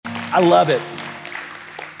I love it.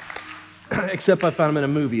 Except I found them in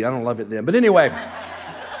a movie. I don't love it then. But anyway,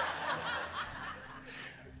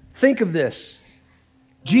 think of this.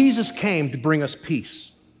 Jesus came to bring us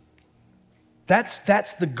peace.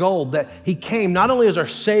 That's the goal, that he came not only as our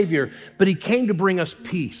Savior, but he came to bring us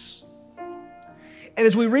peace. And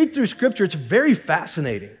as we read through Scripture, it's very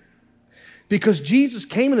fascinating because Jesus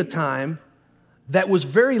came in a time that was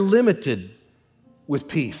very limited with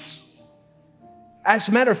peace. As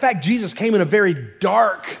a matter of fact, Jesus came in a very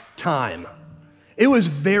dark time. It was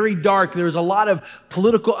very dark. There was a lot of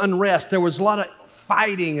political unrest. There was a lot of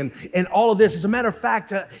fighting and all of this. As a matter of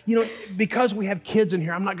fact, because we have kids in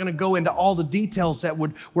here, I'm not going to go into all the details that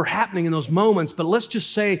were happening in those moments, but let's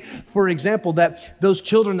just say, for example, that those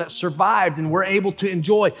children that survived and were able to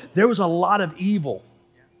enjoy, there was a lot of evil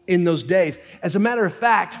in those days. As a matter of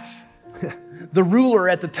fact, the ruler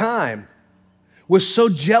at the time was so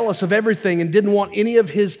jealous of everything and didn't want any of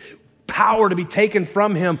his power to be taken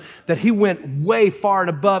from him that he went way far and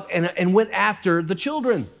above and went after the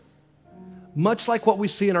children. Much like what we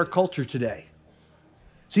see in our culture today.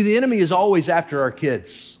 See, the enemy is always after our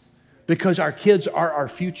kids because our kids are our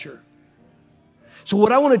future. So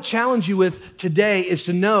what I want to challenge you with today is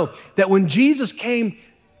to know that when Jesus came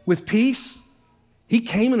with peace, he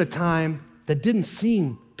came in a time that didn't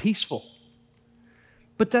seem peaceful.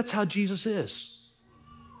 But that's how Jesus is.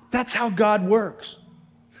 That's how God works.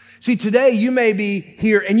 See, today you may be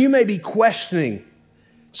here and you may be questioning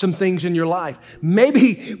some things in your life.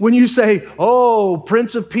 Maybe when you say, oh,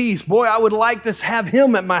 Prince of Peace, boy, I would like to have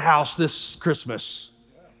him at my house this Christmas.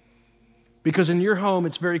 Because in your home,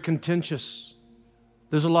 it's very contentious.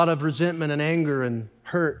 There's a lot of resentment and anger and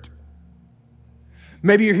hurt.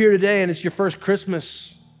 Maybe you're here today and it's your first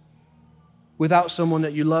Christmas without someone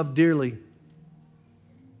that you love dearly.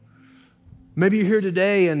 Maybe you're here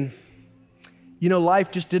today and,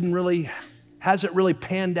 life just hasn't really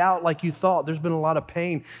panned out like you thought. There's been a lot of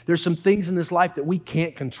pain. There's some things in this life that we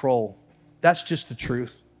can't control. That's just the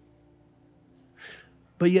truth.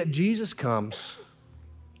 But yet Jesus comes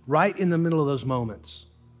right in the middle of those moments,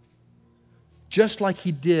 just like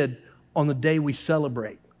he did on the day we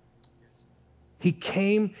celebrate. He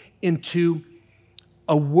came into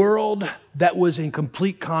a world that was in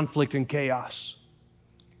complete conflict and chaos.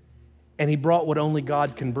 And he brought what only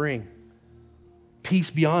God can bring.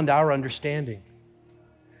 Peace beyond our understanding.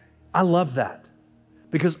 I love that.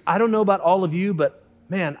 Because I don't know about all of you, but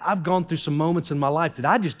man, I've gone through some moments in my life that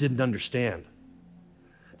I just didn't understand.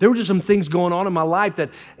 There were just some things going on in my life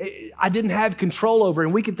that I didn't have control over.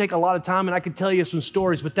 And we could take a lot of time and I could tell you some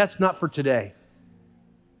stories, but that's not for today.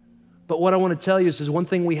 But what I want to tell you is one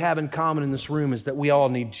thing we have in common in this room is that we all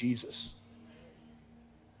need Jesus.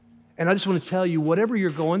 And I just want to tell you, whatever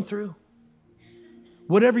you're going through,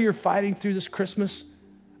 whatever you're fighting through this Christmas,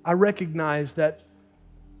 I recognize that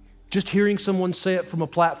just hearing someone say it from a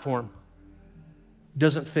platform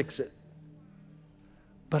doesn't fix it.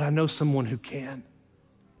 But I know someone who can.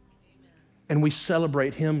 And we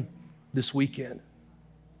celebrate him this weekend.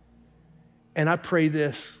 And I pray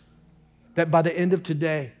this, that by the end of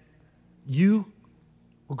today, you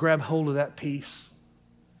will grab hold of that peace.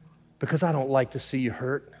 Because I don't like to see you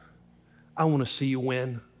hurt. I want to see you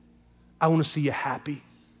win. I want to see you happy,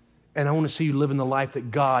 and I want to see you living the life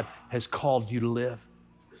that God has called you to live.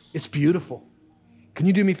 It's beautiful. Can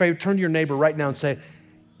you do me a favor? Turn to your neighbor right now and say,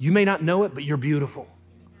 you may not know it, but you're beautiful.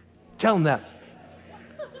 Tell them that.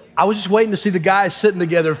 I was just waiting to see the guys sitting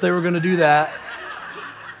together if they were going to do that.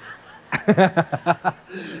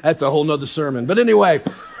 That's a whole nother sermon. But anyway.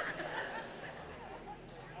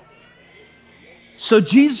 So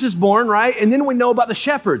Jesus is born, right? And then we know about the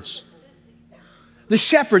shepherds. The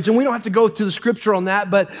shepherds, and we don't have to go to the scripture on that,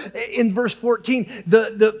 but in verse 14,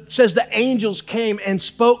 says the angels came and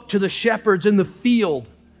spoke to the shepherds in the field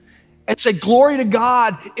and said, glory to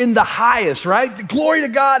God in the highest, right? Glory to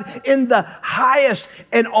God in the highest,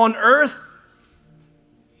 and on earth,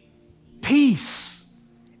 peace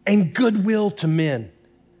and goodwill to men.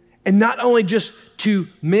 And not only just to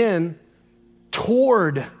men,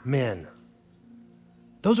 toward men.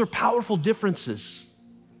 Those are powerful differences.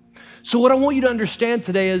 So what I want you to understand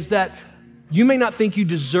today is that you may not think you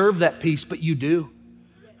deserve that peace, but you do.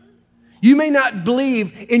 You may not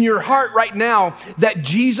believe in your heart right now that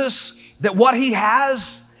Jesus, that what he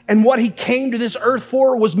has and what he came to this earth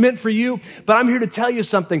for was meant for you, but I'm here to tell you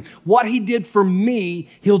something. What he did for me,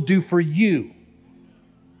 he'll do for you.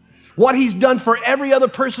 What he's done for every other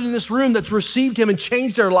person in this room that's received him and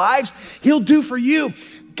changed their lives, he'll do for you.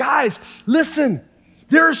 Guys, listen.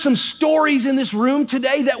 There are some stories in this room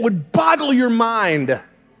today that would boggle your mind.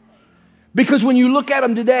 Because when you look at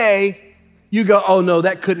them today, you go, oh no,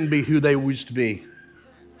 that couldn't be who they used to be.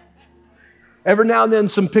 Every now and then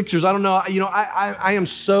some pictures, I don't know, I am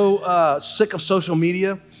so sick of social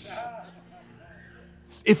media.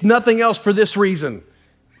 If nothing else for this reason.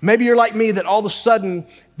 Maybe you're like me that all of a sudden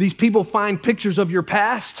these people find pictures of your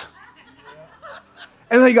past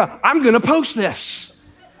and they go, I'm going to post this.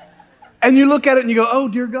 And you look at it and you go, oh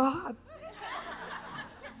dear God,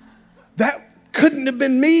 that couldn't have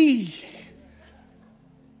been me.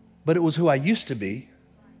 But it was who I used to be.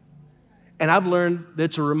 And I've learned that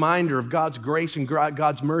it's a reminder of God's grace and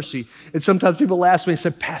God's mercy. And sometimes people ask me and say,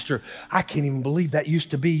 Pastor, I can't even believe that used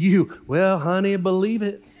to be you. Well, honey, believe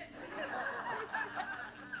it.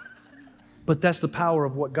 But that's the power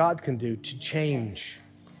of what God can do to change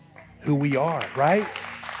who we are, right?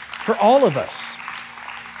 For all of us.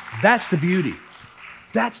 That's the beauty.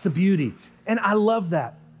 That's the beauty. And I love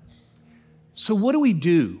that. So what do we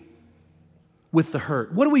do with the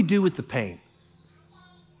hurt? What do we do with the pain?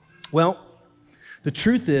 Well, the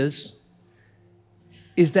truth is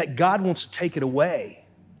that God wants to take it away.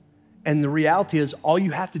 And the reality is all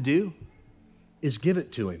you have to do is give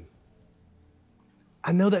it to Him.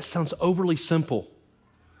 I know that sounds overly simple,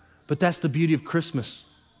 but that's the beauty of Christmas.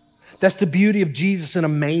 That's the beauty of Jesus in a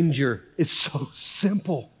manger. It's so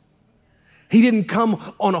simple. He didn't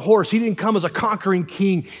come on a horse. He didn't come as a conquering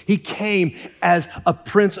king. He came as a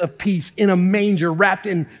Prince of Peace in a manger wrapped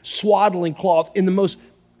in swaddling cloth in the most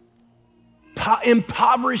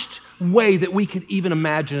impoverished way that we could even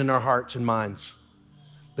imagine in our hearts and minds.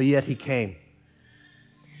 But yet He came.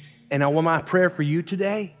 And my prayer for you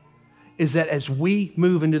today is that as we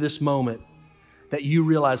move into this moment, that you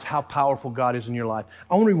realize how powerful God is in your life.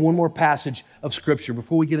 I want to read one more passage of Scripture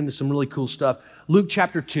before we get into some really cool stuff. Luke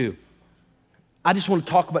chapter 2. I just want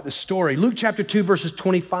to talk about this story. Luke chapter 2, verses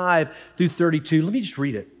 25 through 32. Let me just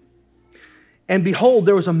read it. And behold,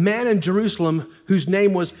 there was a man in Jerusalem whose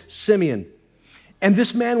name was Simeon. And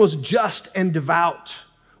this man was just and devout,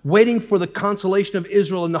 waiting for the consolation of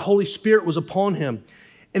Israel, and the Holy Spirit was upon him.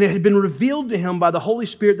 And it had been revealed to him by the Holy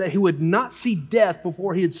Spirit that he would not see death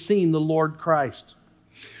before he had seen the Lord Christ.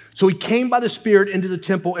 So he came by the Spirit into the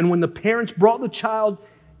temple, and when the parents brought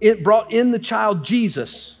in the child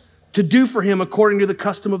Jesus to do for him according to the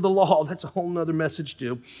custom of the law, that's a whole nother message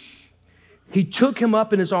too, he took him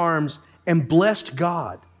up in his arms and blessed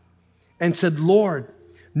God and said, Lord,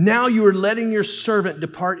 now you are letting your servant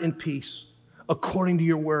depart in peace according to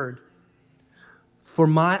your word. For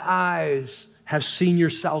my eyes have seen your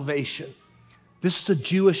salvation. This is a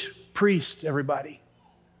Jewish priest, everybody.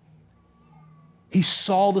 He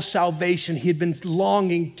saw the salvation he had been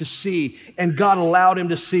longing to see, and God allowed him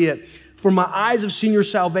to see it. For my eyes have seen your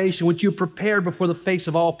salvation, which you prepared before the face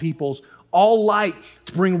of all peoples, all light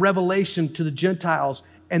to bring revelation to the Gentiles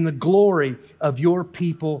and the glory of your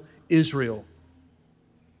people Israel.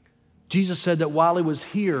 Jesus said that while he was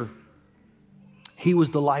here, he was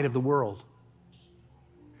the light of the world.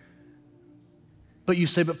 But you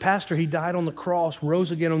say, but Pastor, he died on the cross,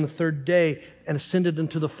 rose again on the third day, and ascended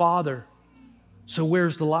into the Father. So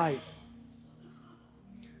where's the light?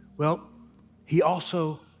 Well, he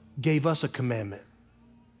also gave us a commandment.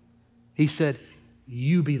 He said,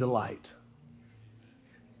 you be the light.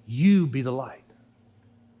 You be the light.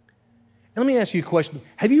 And let me ask you a question.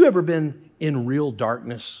 Have you ever been in real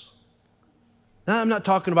darkness? Now, I'm not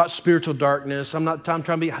talking about spiritual darkness. I'm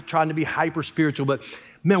trying to be hyper spiritual, but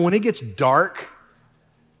man, when it gets dark,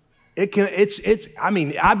 I've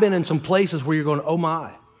been in some places where you're going, oh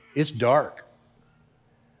my, it's dark.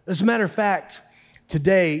 As a matter of fact,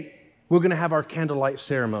 today we're going to have our candlelight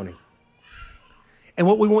ceremony. And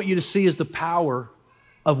what we want you to see is the power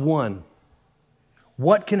of one.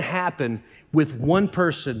 What can happen with one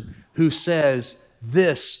person who says,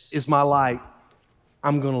 this is my light,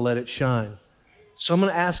 I'm going to let it shine. So I'm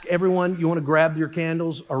going to ask everyone, you want to grab your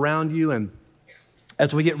candles around you, and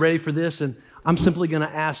as we get ready for this, and I'm simply going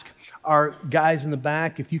to ask our guys in the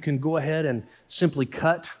back if you can go ahead and simply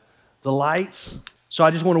cut the lights. So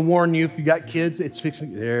I just want to warn you, if you got kids, it's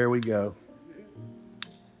fixing. There we go.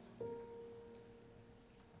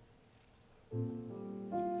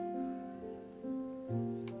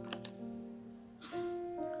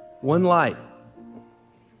 One light.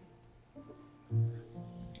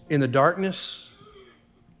 In the darkness,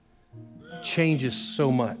 changes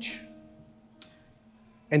so much.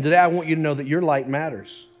 And today I want you to know that your light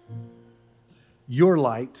matters. Your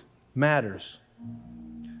light matters.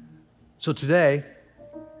 So today,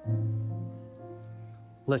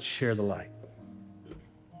 let's share the light.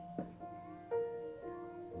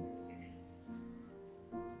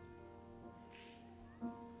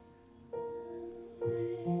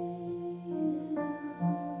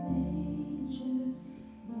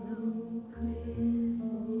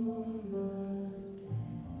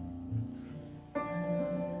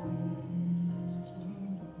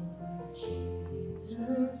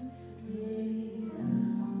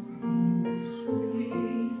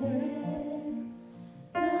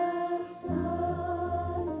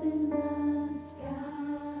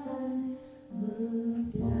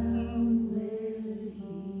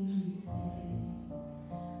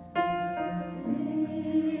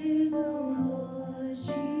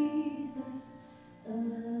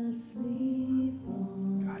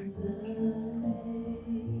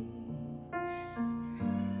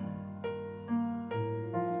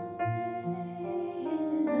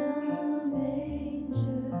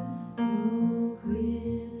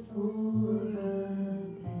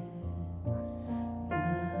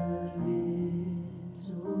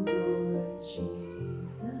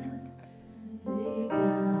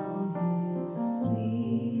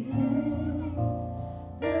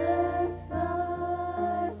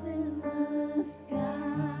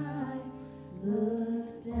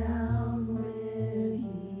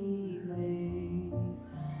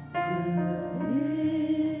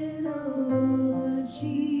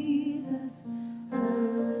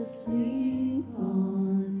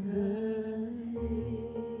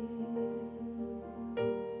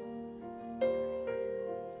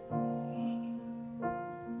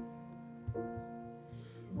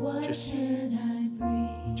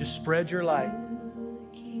 Just spread your light.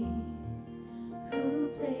 Who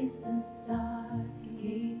placed the stars,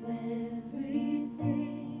 gave everything.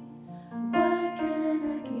 What can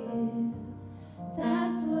I give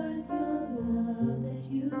that's worth your love that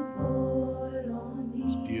you poured on me?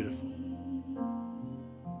 It's beautiful.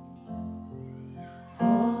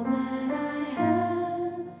 All that I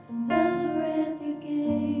have, the breath you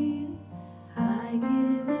gave, I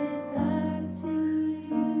give it back to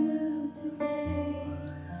you today.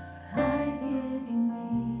 I give you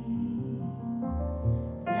me.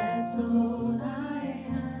 That's all I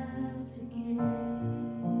have to give.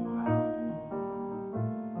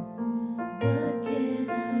 What can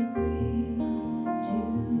I bring to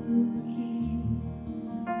the King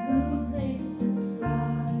who placed the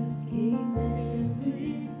stars, gave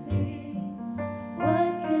everything?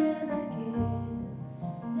 What can I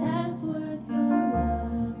give that's worth your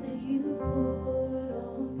love that you poured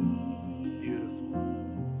on me? Beautiful.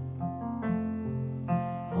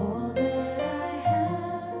 All that I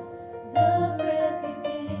have, the breath you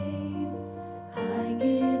gave, I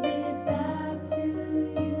give it back to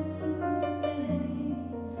you today.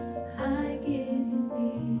 I give you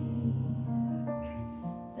me.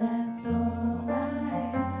 That's all I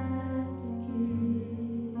had to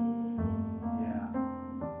give. Yeah.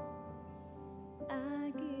 I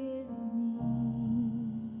give you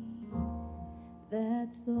me.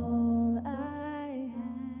 That's all I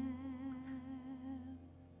have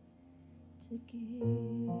to give.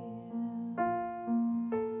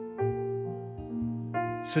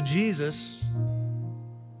 So Jesus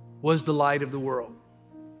was the light of the world.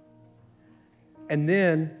 And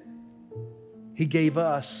then he gave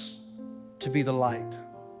us to be the light.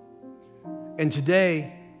 And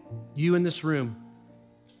today, you in this room,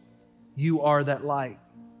 you are that light.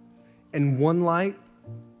 And one light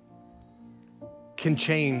can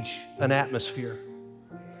change an atmosphere.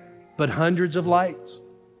 But hundreds of lights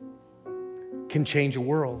can change a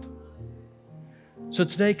world. So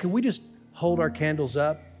today, can we just hold our candles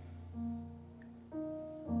up?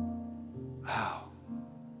 Wow.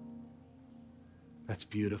 That's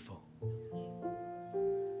beautiful.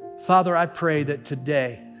 Father, I pray that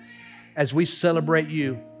today, as we celebrate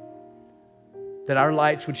you, that our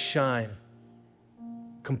lights would shine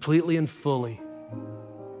completely and fully.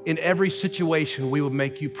 In every situation, we would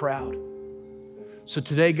make you proud. So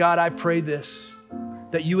today, God, I pray this,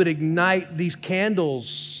 that you would ignite these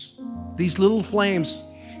candles, these little flames,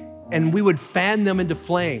 and we would fan them into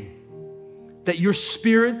flame, that your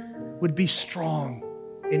spirit would be strong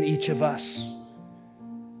in each of us.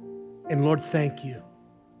 And Lord, thank you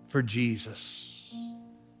for Jesus.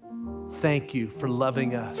 Thank you for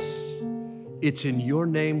loving us. It's in your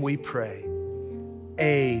name we pray.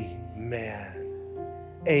 Amen.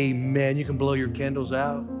 Amen. You can blow your candles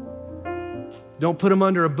out. Don't put them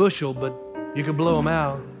under a bushel, but you can blow them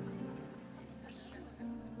out.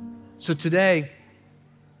 So today,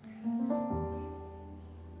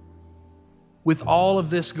 with all of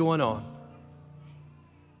this going on,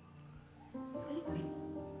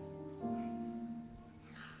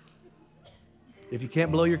 if you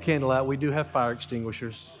can't blow your candle out, we do have fire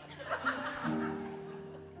extinguishers.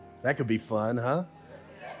 That could be fun, huh?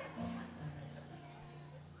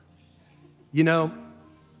 You know,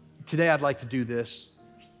 today I'd like to do this.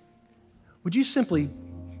 Would you simply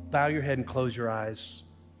bow your head and close your eyes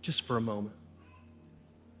just for a moment?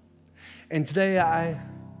 And today I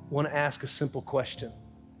want to ask a simple question.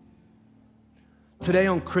 Today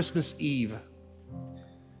on Christmas Eve,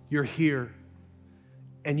 you're here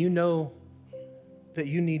and you know that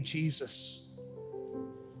you need Jesus.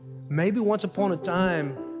 Maybe once upon a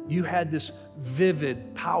time you had this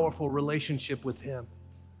vivid, powerful relationship with him,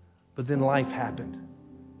 but then life happened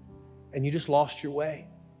and you just lost your way.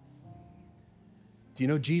 Do you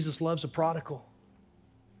know Jesus loves a prodigal?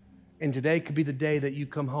 And today could be the day that you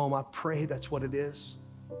come home. I pray that's what it is.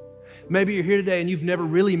 Maybe you're here today and you've never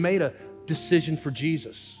really made a decision for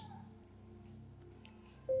Jesus.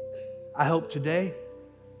 I hope today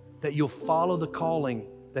that you'll follow the calling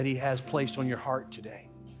that he has placed on your heart today.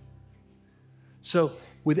 So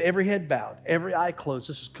with every head bowed, every eye closed,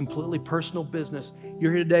 this is completely personal business.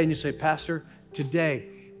 You're here today and you say, Pastor, today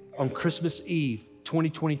on Christmas Eve,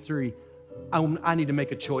 2023, I need to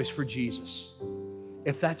make a choice for Jesus.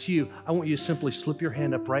 If that's you, I want you to simply slip your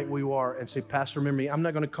hand up right where you are and say, Pastor, remember me, I'm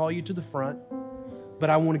not going to call you to the front, but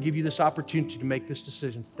I want to give you this opportunity to make this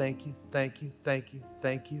decision. Thank you, thank you, thank you,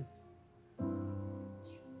 thank you.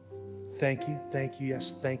 Thank you, thank you,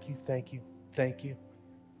 yes, thank you, thank you, thank you.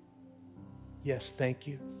 Yes, thank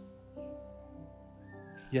you.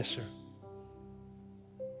 Yes, sir.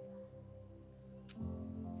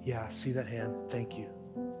 Yeah, I see that hand. Thank you.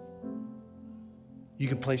 You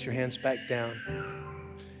can place your hands back down.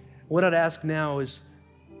 What I'd ask now is,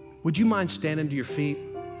 would you mind standing to your feet?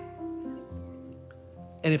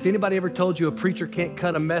 And if anybody ever told you a preacher can't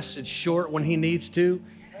cut a message short when he needs to,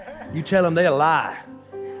 you tell them they a lie.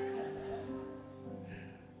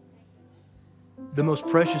 The most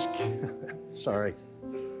precious,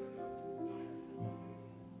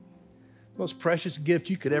 most precious gift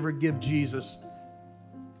you could ever give Jesus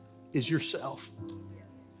is yourself.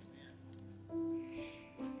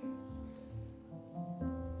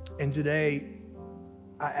 And today,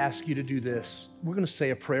 I ask you to do this. We're going to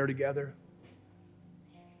say a prayer together.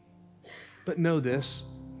 But know this,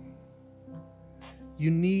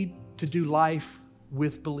 you need to do life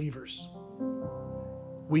with believers.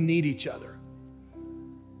 We need each other.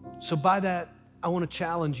 So by that, I want to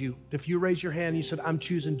challenge you. If you raise your hand and you said, I'm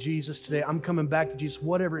choosing Jesus today, I'm coming back to Jesus,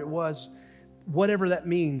 whatever it was, whatever that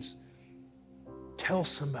means, tell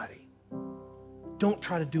somebody. Don't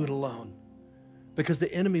try to do it alone, because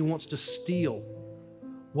the enemy wants to steal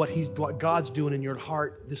what God's doing in your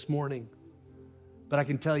heart this morning. But I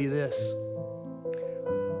can tell you this,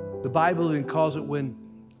 the Bible even calls it when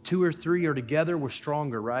 2 or 3 are together, we're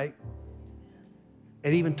stronger, right?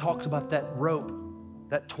 It even talks about that rope,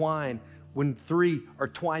 that twine. When 3 are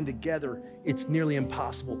twined together, it's nearly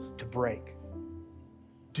impossible to break.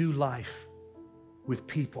 Do life with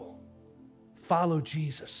people. Follow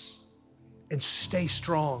Jesus and stay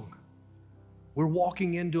strong. We're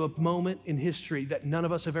walking into a moment in history that none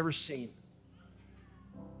of us have ever seen.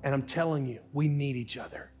 And I'm telling you, we need each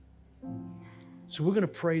other. So we're going to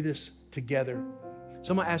pray this together.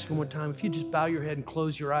 So I'm going to ask you one time, if you just bow your head and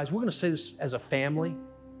close your eyes, we're going to say this as a family,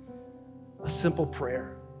 a simple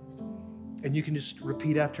prayer. And you can just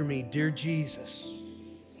repeat after me. Dear Jesus,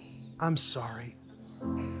 I'm sorry.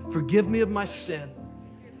 Forgive me of my sin.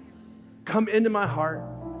 Come into my heart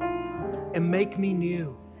and make me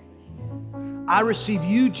new. I receive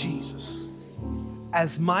you, Jesus,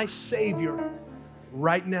 as my Savior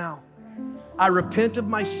right now. I repent of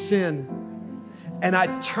my sin and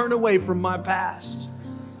I turn away from my past.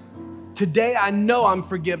 Today I know I'm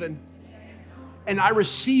forgiven and I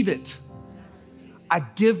receive it. I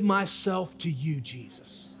give myself to you,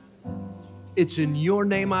 Jesus. It's in your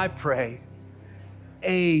name I pray.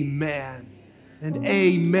 Amen and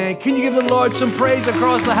amen. Can you give the Lord some praise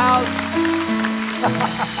across the house?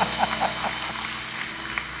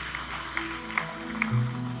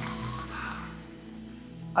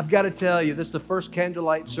 I've got to tell you, this is the first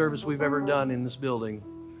candlelight service we've ever done in this building.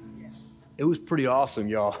 It was pretty awesome,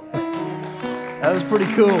 y'all. That was pretty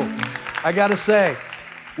cool. I got to say,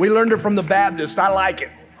 we learned it from the Baptist. I like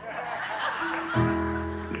it.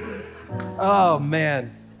 Oh,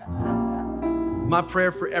 man. My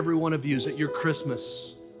prayer for every one of you is that your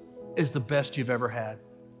Christmas is the best you've ever had.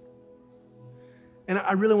 And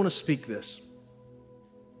I really want to speak this,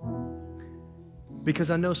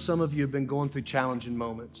 because I know some of you have been going through challenging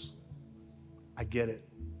moments. I get it.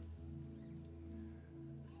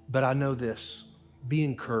 But I know this, be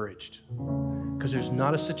encouraged, because there's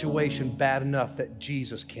not a situation bad enough that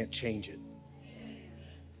Jesus can't change it.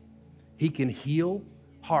 He can heal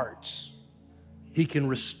hearts. He can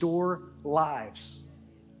restore lives.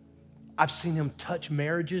 I've seen him touch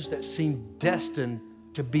marriages that seemed destined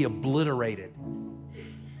to be obliterated,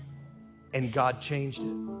 and God changed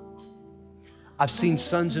it. I've seen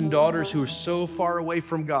sons and daughters who are so far away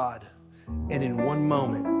from God, and in one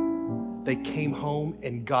moment, they came home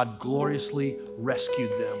and God gloriously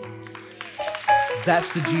rescued them.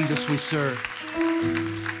 That's the Jesus we serve.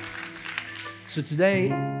 So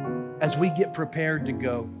today, as we get prepared to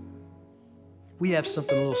go, we have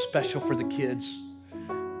something a little special for the kids.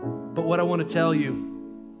 But what I want to tell you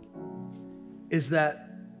is that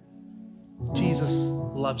Jesus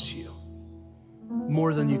loves you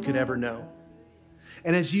more than you could ever know.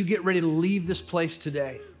 And as you get ready to leave this place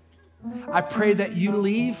today, I pray that you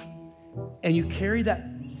leave and you carry that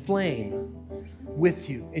flame with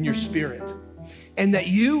you in your spirit, and that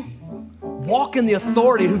you walk in the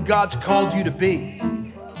authority who God's called you to be.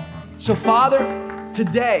 So Father,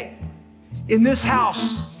 today in this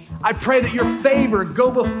house, I pray that your favor go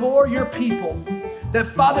before your people, that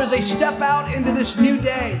Father, as they step out into this new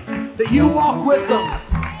day, that you walk with them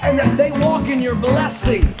and that they walk in your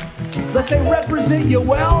blessing, that they represent you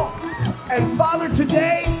well. And Father,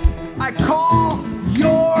 today I call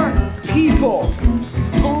your people